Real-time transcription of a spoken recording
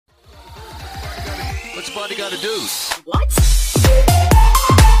What's a body gotta do? What?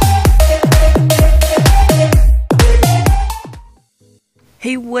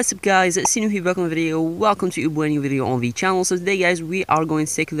 Hey, what's up guys, Cinou here, back on the video. Welcome to a brand new video on the channel. So today guys, we are going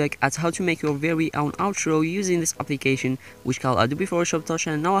to take a look at how to make your very own outro using this application which called Adobe Photoshop Touch.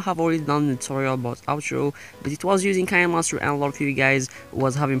 And now I have already done a tutorial about outro, but it was using KineMaster and a lot of you guys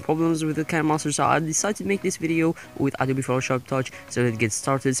was having problems with the KineMaster, so I decided to make this video with Adobe Photoshop Touch. So let's get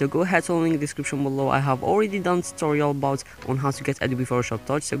started. So go ahead, follow link in the description below. I have already done a tutorial about on how to get Adobe Photoshop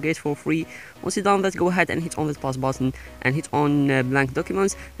Touch, so get it for free. Once you're done that, go ahead and hit on the plus button and hit on blank document.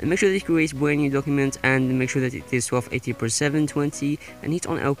 And make sure that you create brand new document and make sure that it is 1280x720 and hit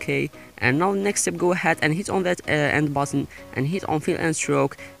on OK. And now next step, go ahead and hit on that end button and hit on fill and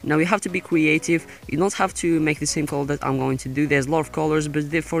stroke. Now you have to be creative. You don't have to make the same color that I'm going to do. There's a lot of colors, but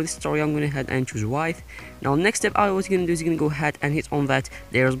for this tutorial I'm going to head and choose white. Now next step, what you're going to do is you're going to go ahead and hit on that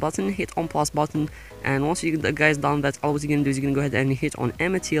layers button, hit on plus button, and once you guys done that, all what you're going to do is you're going to go ahead and hit on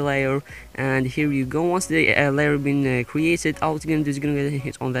empty layer, and here you go. Once the layer been created, all what you're going to do is you're going to go ahead and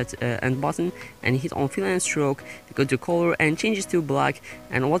hit on that end button and hit on fill and stroke, go to color and change it to black.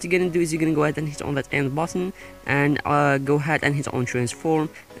 And what you're going to do is you're going to go ahead and hit on that end button and go ahead and hit on transform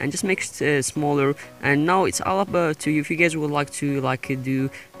and just make it smaller. And now it's all up to you if you guys would like to do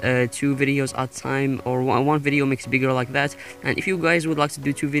 2 videos at a time, or one video makes it bigger like that. And if you guys would like to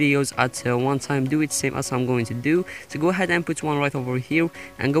do 2 videos at one time, do it same as I'm going to do. So go ahead and put one right over here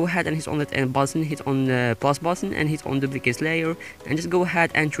and go ahead and hit on that end button, hit on the plus button and hit on duplicate layer and just go ahead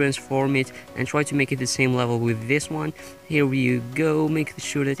and transform it and try to make it the same level with this one. Here you go, make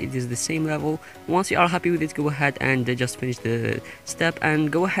sure that it is the same level. Once you are happy with it, go ahead and just finish the step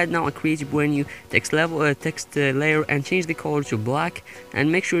and go ahead now and create a brand new text layer and change the color to black,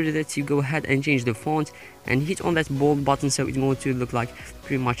 and make sure that you go ahead and change the font and hit on that bold button so it's going to look like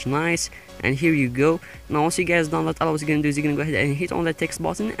pretty much nice. And here you go. Now once you guys done that, all what you're gonna do is you're gonna go ahead and hit on that text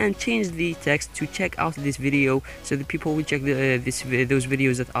button and change the text to check out this video, so the people will check those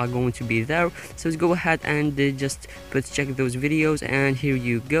videos that are going to be there. So let's go ahead and just check those videos, and here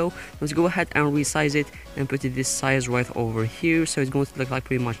you go. Let's go ahead and resize it and put it this size right over here, so it's going to look like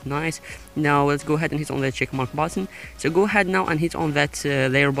pretty much nice. Now let's go ahead and hit on that check mark button. So go ahead now and hit on that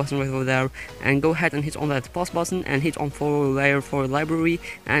layer button right over there, and go ahead and hit on that plus button and hit on for layer for library.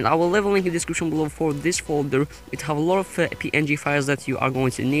 And I will leave a link in the description below for this folder. It have a lot of PNG files that you are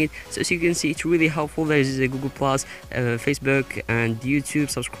going to need. So as you can see, it's really helpful. There is Google Plus, Facebook and YouTube.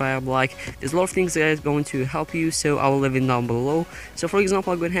 Subscribe, like, there's a lot of things that is going to help you, so I will leave it down below. So for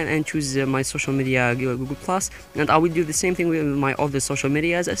example, I'll go ahead and choose my social media Google Plus, and I will do the same thing with my other social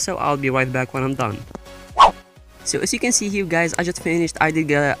medias, so I'll be right back when I'm done. So as you can see here guys, I just finished. I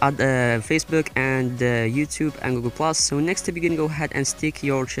did add Facebook and YouTube and Google Plus. So next step, you're gonna go ahead and stick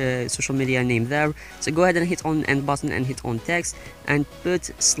your social media name there. So go ahead and hit on end button and hit on text and put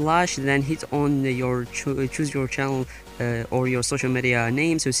 / then hit on your choose your channel or your social media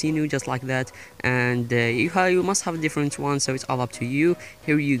name, so Cinou, just like that. And you must have a different one, so it's all up to you.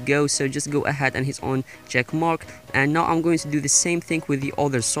 Here you go. So just go ahead and hit on check mark, and now I'm going to do the same thing with the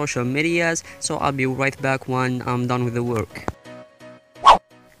other social medias, so I'll be right back when I'm done with the work.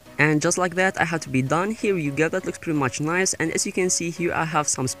 And just like that, I had to be done. Here you go, that looks pretty much nice. And as you can see here, I have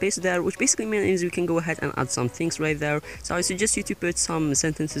some space there, which basically means you can go ahead and add some things right there. So I suggest you to put some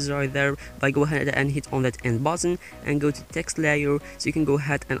sentences right there by go ahead and hit on that end button and go to text layer, so you can go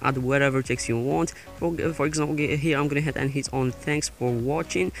ahead and add whatever text you want. For example, here I'm gonna head and hit on thanks for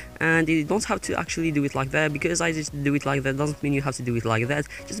watching, and you don't have to actually do it like that, because I just do it like that doesn't mean you have to do it like that.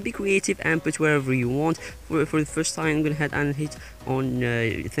 Just be creative and put wherever you want. For the first time, I'm gonna head and hit on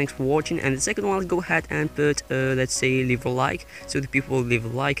thanks for watching, and the second one, I'll go ahead and put let's say leave a like, so the people will leave a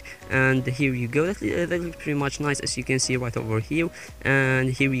like. And here you go, that looks pretty much nice, as you can see right over here. And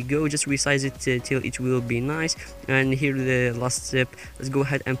here we go, just resize it till it will be nice. And here the last step, let's go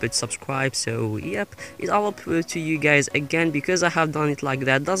ahead and put subscribe. So yep, it's all up to you guys. Again, because I have done it like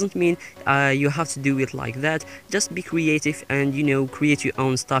that doesn't mean you have to do it like that. Just be creative and create your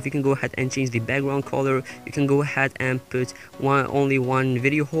own stuff. You can go ahead and change the background color. You can go ahead and put only one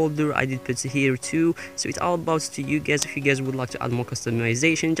video holder. I did put here too, so it's all about to you guys. If you guys would like to add more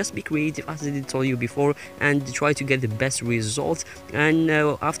customization, just be creative as I did told you before, and try to get the best results. And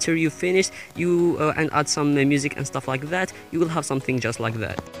after you finish and add some music and stuff like that, you will have something just like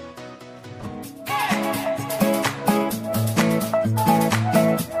that.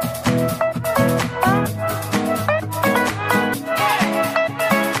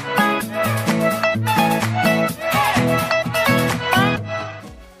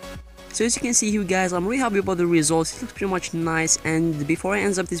 So as you can see here guys, I'm really happy about the results. It looks pretty much nice. And before I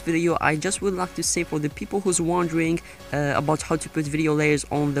end up this video, I just would like to say for the people who's wondering about how to put video layers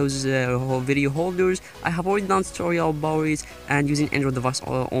on those video holders, I have already done a tutorial about it, and using Android device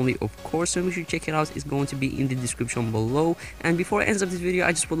only, of course, so make sure you check it out. It's going to be in the description below. And before I end up this video,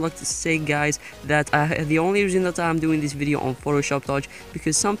 I just would like to say guys that the only reason that I'm doing this video on Photoshop Touch,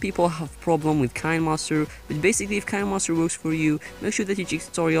 because some people have problem with KineMaster. But basically, if KineMaster works for you, make sure that you check the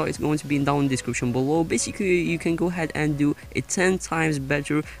tutorial. It's going to be down in the description below. Basically, you can go ahead and do a 10 times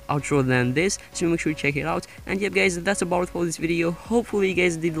better outro than this, so make sure you check it out. And yep guys, that's about it for this video. Hopefully you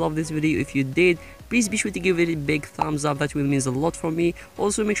guys did love this video. If you did, please be sure to give it a big thumbs up. That really means a lot for me.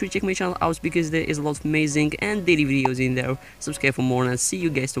 Also make sure you check my channel out, because there is a lot of amazing and daily videos in there. Subscribe for more, and I'll see you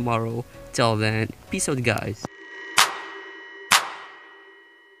guys tomorrow. Till then, peace out guys.